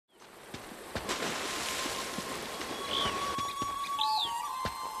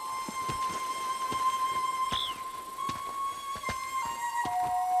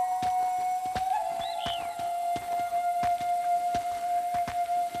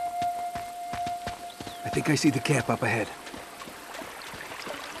think I see the camp up ahead.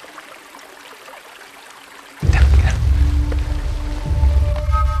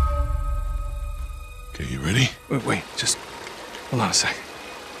 Okay, you ready? Wait, just hold on a sec.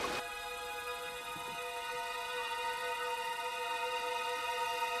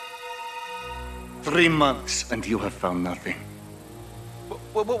 Three months, and you have found nothing.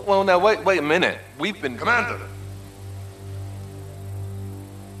 Well, now, wait a minute. We've been... Commander!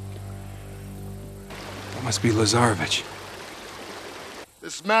 That must be Lazarevich.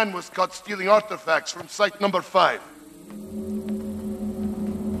 This man was caught stealing artifacts from site number 5.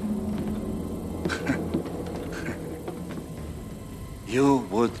 You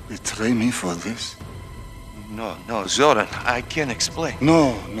would betray me for this? No, Zoran, I can't explain.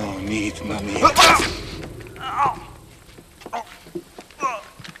 No need.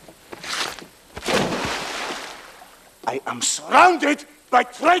 I am surrounded by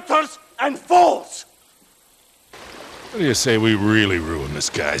traitors and fools! What do you say we really ruin this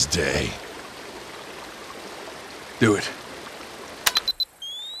guy's day? Do it.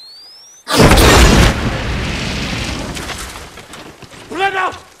 Spread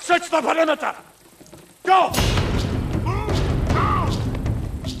out! Search the perimeter! Go!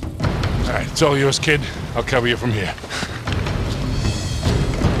 All right, it's all yours, kid. I'll cover you from here.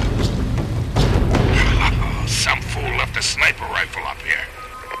 Some fool left a sniper rifle up here.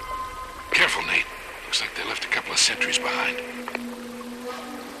 Careful, Nate. Looks like they left a couple of sentries behind.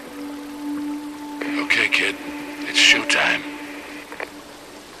 Okay, kid. It's showtime.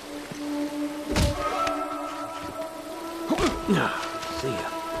 See ya.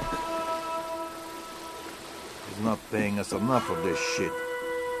 He's not paying us enough of this shit.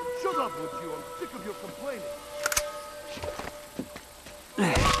 Shut up, would you? I'm sick of your complaining.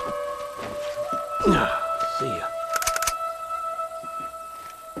 See ya.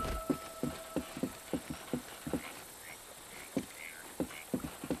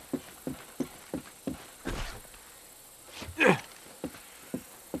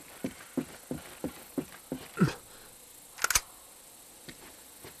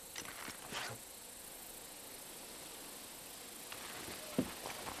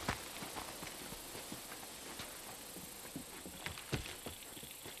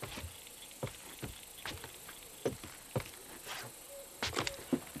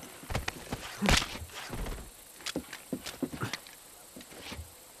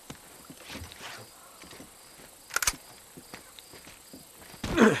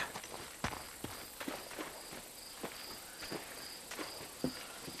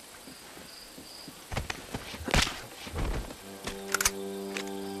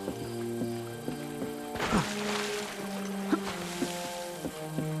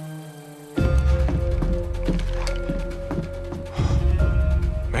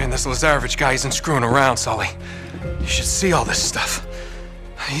 This Lazarevich guy isn't screwing around, Sully. You should see all this stuff.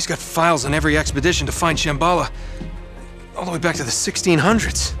 He's got files on every expedition to find Shambhala, all the way back to the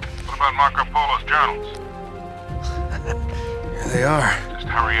 1600s. What about Marco Polo's journals? Here they are. Just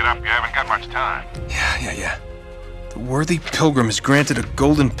hurry it up, you haven't got much time. Yeah. The worthy pilgrim is granted a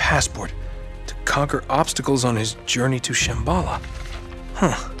golden passport to conquer obstacles on his journey to Shambhala.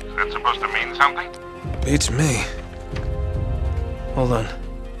 Huh. Is that supposed to mean something? Beats me. Hold on.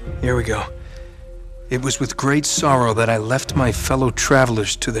 Here we go. It was with great sorrow that I left my fellow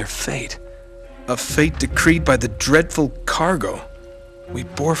travelers to their fate. A fate decreed by the dreadful cargo we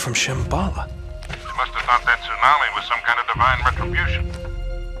bore from Shambhala. You must have thought that tsunami was some kind of divine retribution.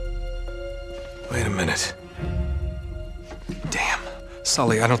 Wait a minute. Damn.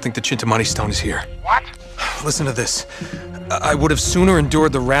 Sully, I don't think the Chintamani stone is here. What? Listen to this. I would have sooner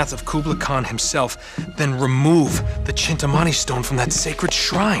endured the wrath of Kublai Khan himself than remove the Chintamani stone from that sacred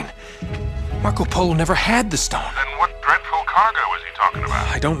shrine. Marco Polo never had the stone. Then what dreadful cargo is he talking about?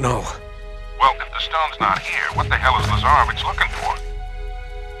 I don't know. Well, if the stone's not here, what the hell is Lazarevich looking for?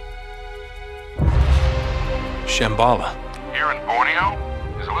 Shambhala. Here in Borneo?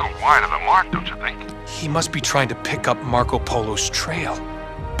 He's a little wide of the mark, don't you think? He must be trying to pick up Marco Polo's trail.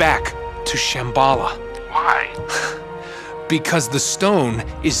 Back to Shambhala. Why? Because the stone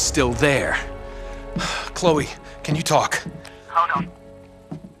is still there. Chloe, can you talk? Hold on.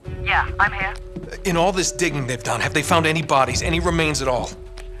 Yeah, I'm here. In all this digging they've done, have they found any bodies, any remains at all?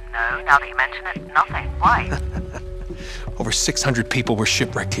 No, now that you mention it, nothing. Why? Over 600 people were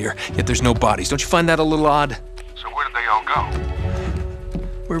shipwrecked here, yet there's no bodies. Don't you find that a little odd? So where did they all go?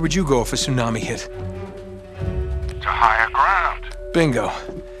 Where would you go if a tsunami hit? To higher ground. Bingo.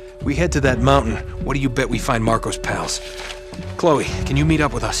 We head to that mountain. What do you bet we find Marco's pals? Chloe, can you meet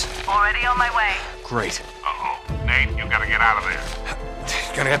up with us? Already on my way. Great. Uh-oh. Nate, you gotta get out of there.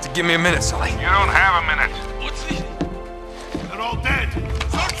 gonna have to give me a minute, Sully. You don't have a minute. They're all dead.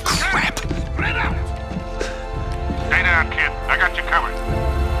 Crap! Spread out. Stay down, kid. I got you covered.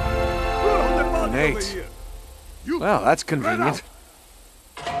 Nate. Well, that's convenient.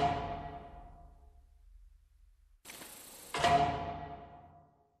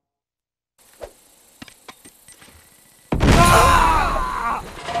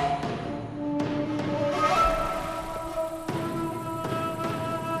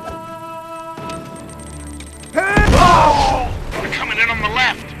 They're coming in on the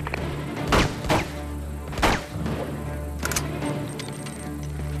left.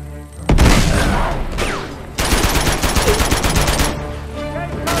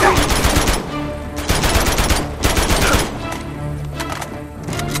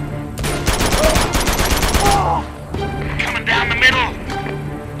 Coming down the middle.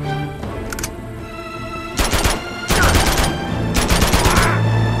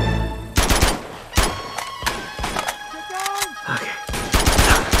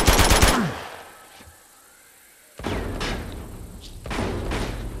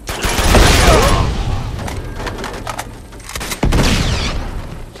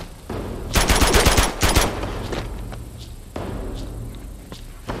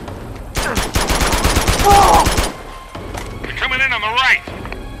 They're coming in on the right.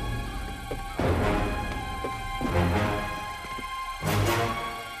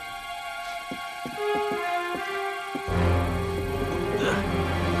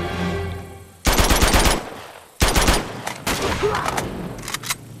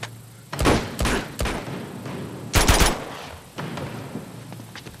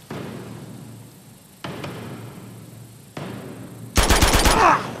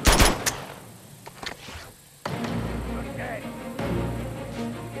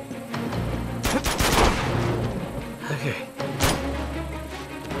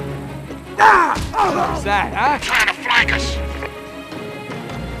 What's that, huh? Trying to flank us.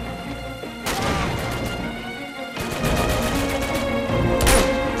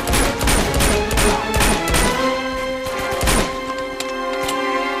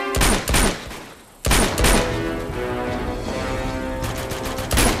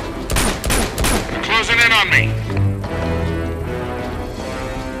 They're closing in on me.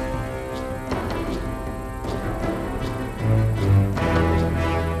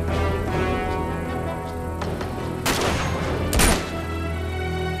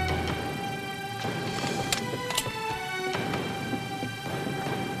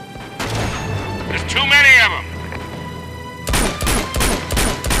 There's too many of them.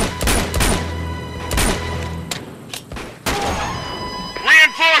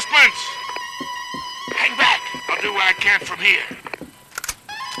 Reinforcements! Hang back. I'll do what I can from here.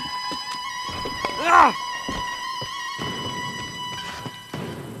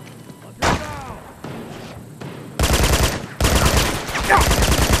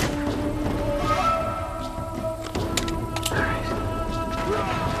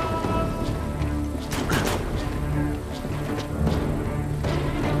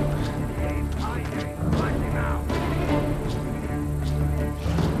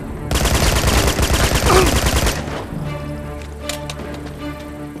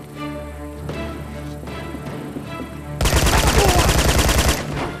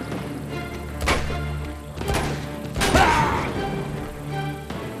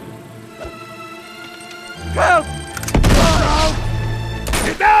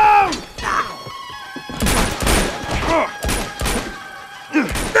 Get down!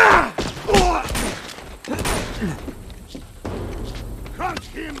 Crunch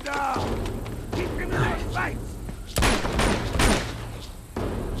him down! Keep him in our sights!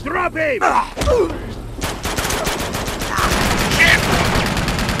 Drop him! Shit!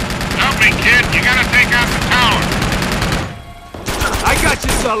 Help me, kid. You gotta take out the tower. I got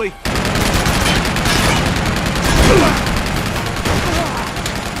you, Sully.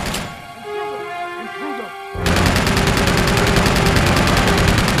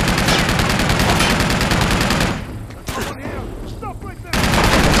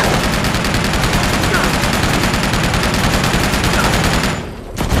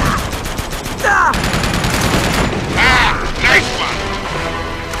 Nice one.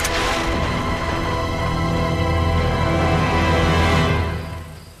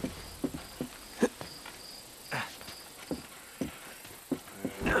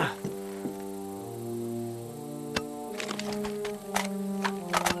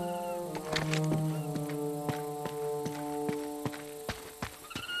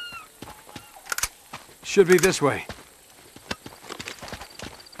 Should be this way.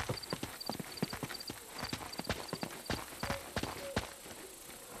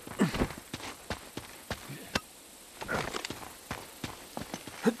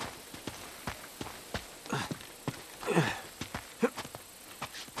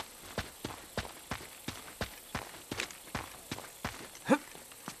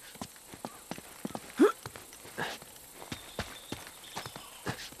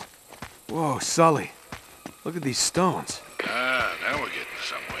 Whoa, Sully. Look at these stones. Ah, now we're getting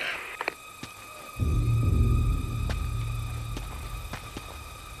somewhere.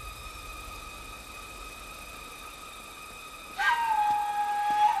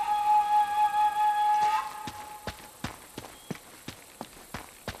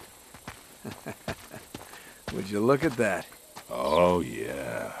 Would you look at that? Oh,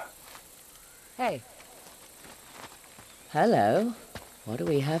 yeah. Hey. Hello. What do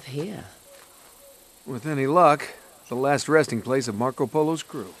we have here? With any luck, the last resting place of Marco Polo's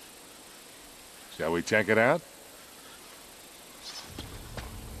crew. Shall we check it out?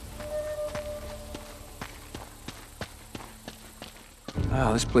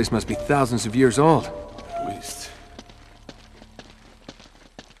 Wow, this place must be thousands of years old. At least.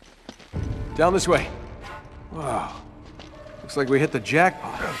 Down this way. Wow. Looks like we hit the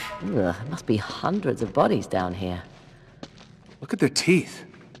jackpot. Ugh, there must be hundreds of bodies down here. Look at their teeth.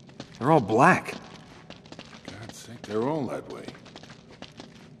 They're all black. God's sake, they're all that way.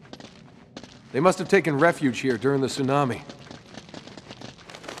 They must have taken refuge here during the tsunami.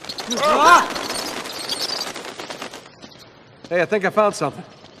 Hey, I think I found something.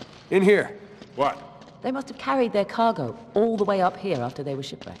 In here. What? They must have carried their cargo all the way up here after they were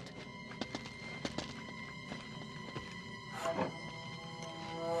shipwrecked.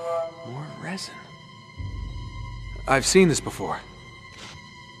 More resin. I've seen this before.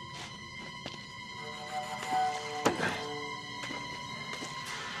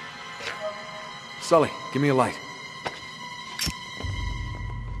 Sully, give me a light.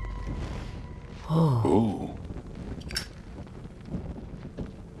 Ooh.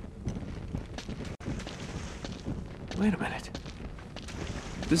 Wait a minute.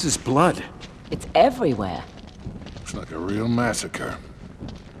 This is blood. It's everywhere. Looks like a real massacre.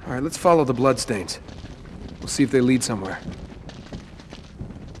 All right, let's follow the bloodstains. We'll see if they lead somewhere.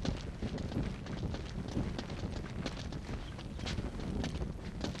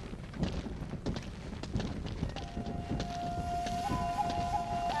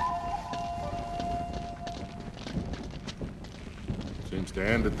 Seems to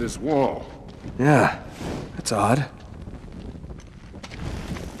end at this wall. Yeah, that's odd.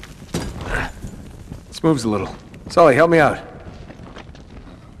 This moves a little. Sully, help me out. Here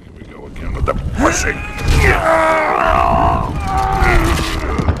we go again with the pushing.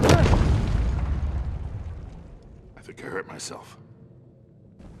 I think I hurt myself.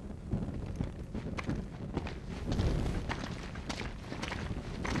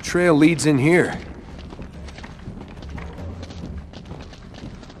 The trail leads in here.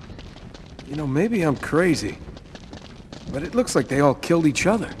 You know, maybe I'm crazy, but it looks like they all killed each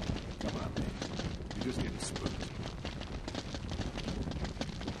other. Come on, man. You're just getting spooked.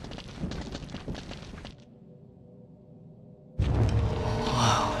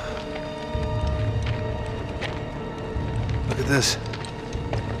 Look at this.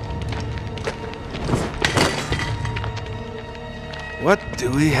 What do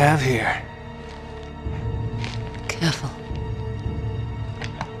we have here? Careful.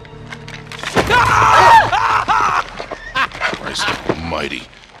 Christ almighty.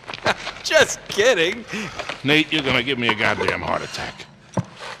 Just kidding. Nate, you're gonna give me a goddamn heart attack.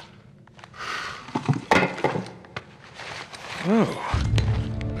 Oh.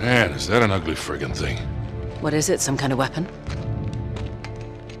 Man, is that an ugly friggin' thing. What is it? Some kind of weapon?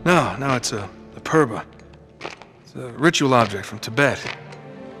 No, it's a purba. It's a ritual object from Tibet.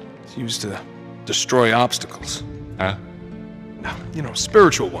 It's used to destroy obstacles. Huh? No, you know,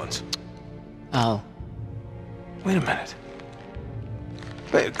 spiritual ones. Oh. Wait a minute.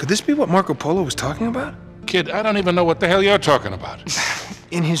 Wait, could this be what Marco Polo was talking about? Kid, I don't even know what the hell you're talking about.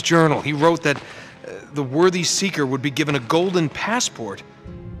 In his journal, he wrote that the worthy seeker would be given a golden passport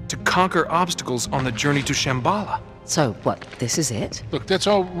to conquer obstacles on the journey to Shambhala. So, what, this is it? Look, that's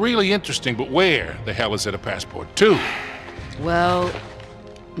all really interesting, but where the hell is it a passport to? Well,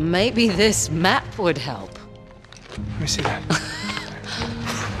 maybe this map would help. Let me see that.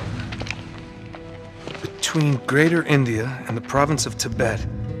 Between Greater India and the province of Tibet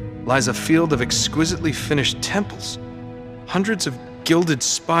lies a field of exquisitely finished temples. Hundreds of gilded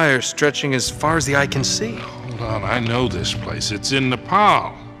spires stretching as far as the eye can see. Hold on, I know this place. It's in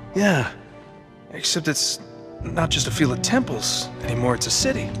Nepal. Yeah, except it's not just a field of temples anymore, it's a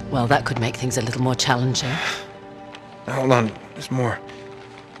city. Well, that could make things a little more challenging. Now, hold on, there's more.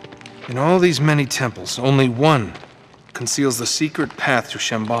 In all these many temples, only one conceals the secret path to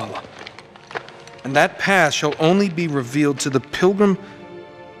Shambhala. And that path shall only be revealed to the pilgrim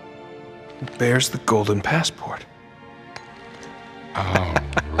who bears the golden passport. All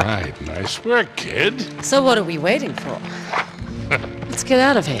right, nice work, kid. So what are we waiting for? Let's get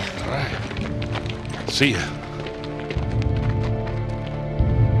out of here. All right. See ya.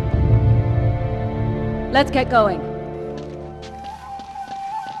 Let's get going.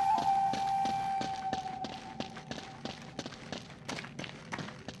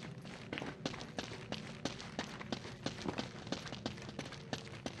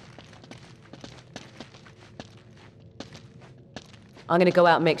 I'm gonna go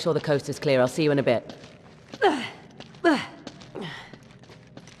out and make sure the coast is clear. I'll see you in a bit.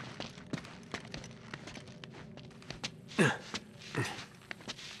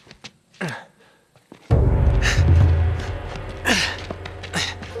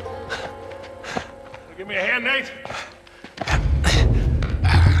 Give me a hand, Nate.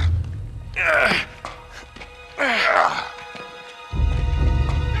 Oh,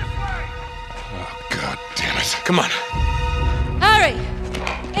 God damn it. Come on. Harry!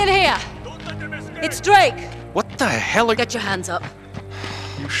 In here! It's Drake! What the hell are... Get your hands up.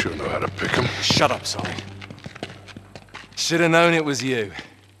 You sure know how to pick 'em. Shut up, Sully. Should have known it was you.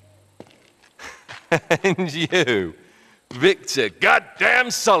 And you, Victor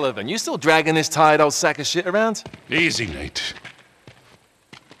goddamn Sullivan. You still dragging this tired old sack of shit around? Easy, Nate.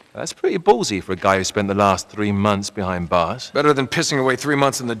 That's pretty ballsy for a guy who spent the last 3 months behind bars. Better than pissing away 3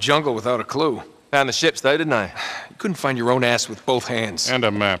 months in the jungle without a clue. Found the ships though, didn't I? You couldn't find your own ass with both hands. And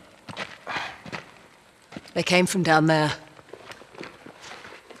a map. They came from down there.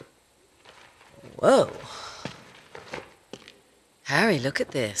 Whoa. Harry, look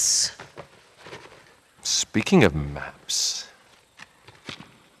at this. Speaking of maps,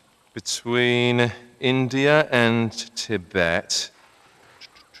 between India and Tibet,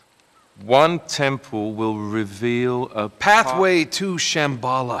 one temple will reveal a Pathway to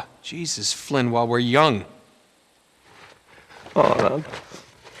Shambhala. Jesus, Flynn, while we're young. Oh, no.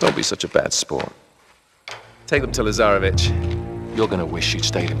 Don't be such a bad sport. Take them to Lazarevich. You're gonna wish you'd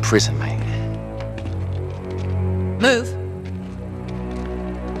stayed in prison, mate. Move.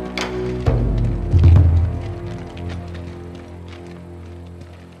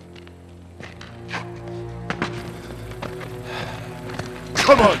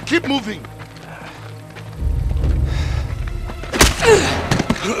 Come on, keep moving.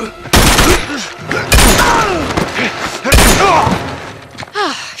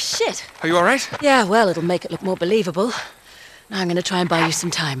 Ah, shit. Are you all right? Yeah, well, it'll make it look more believable. Now I'm gonna try and buy you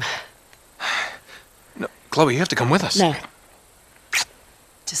some time. No, Chloe, you have to come with us. No.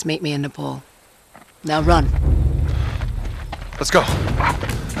 Just meet me in Nepal. Now run. Let's go.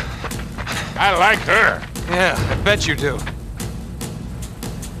 I like her. Yeah, I bet you do.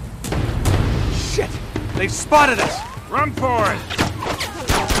 Shit! They've spotted us! Run for it.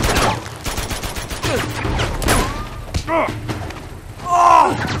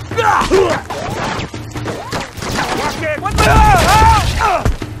 Watch it. What the...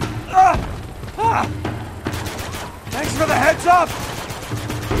 Thanks for the heads up!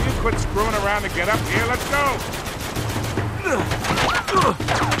 Will you quit screwing around and get up here? Let's go.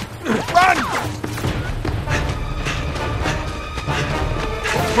 Run!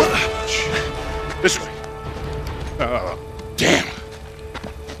 This way. Oh, damn.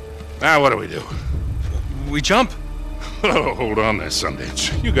 Now what do we do? We jump? Oh, hold on there,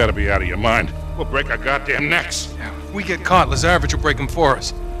 Sundance. You gotta be out of your mind. We'll break our goddamn necks. If we get caught, Lazarevich will break them for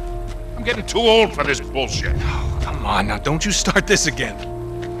us. I'm getting too old for this bullshit. Oh, come on now, don't you start this again.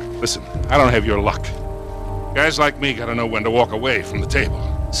 Listen, I don't have your luck. Guys like me gotta know when to walk away from the table.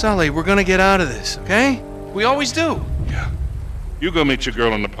 Sully, we're gonna get out of this, okay? We always do. Yeah. You go meet your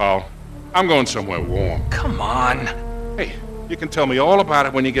girl in Nepal. I'm going somewhere warm. Come on. Hey, you can tell me all about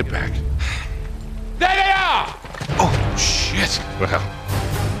it when you get back. There they are! Oh, shit. Well,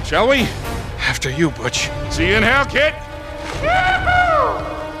 shall we? After you, Butch. See you in hell, kid!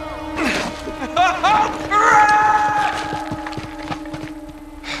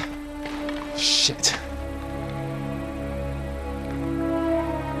 Shit.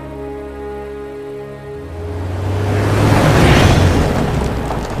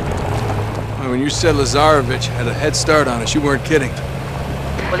 When you said Lazarevich had a head start on us, you weren't kidding.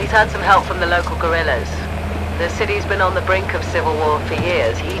 Well, he's had some help from the local guerrillas. The city's been on the brink of civil war for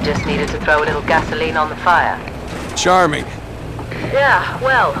years. He just needed to throw a little gasoline on the fire. Charming. Yeah,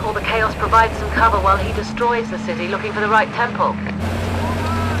 well, all the chaos provides some cover while he destroys the city looking for the right temple.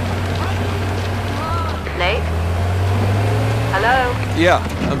 Nate? Hello? Yeah,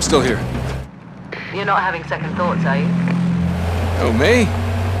 I'm still here. You're not having second thoughts, are you? Oh, me?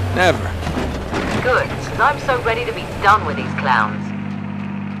 Never. Good, because I'm so ready to be done with these clowns.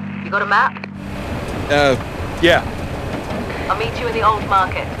 You got a map? Yeah. I'll meet you in the old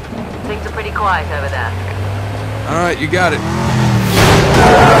market. Things are pretty quiet over there. All right, you got it.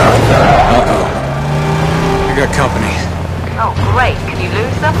 I got company. Oh, great. Can you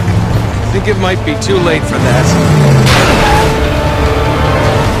lose them? I think it might be too late for that.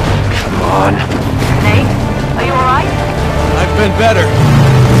 Come on. Nate, are you alright? I've been better.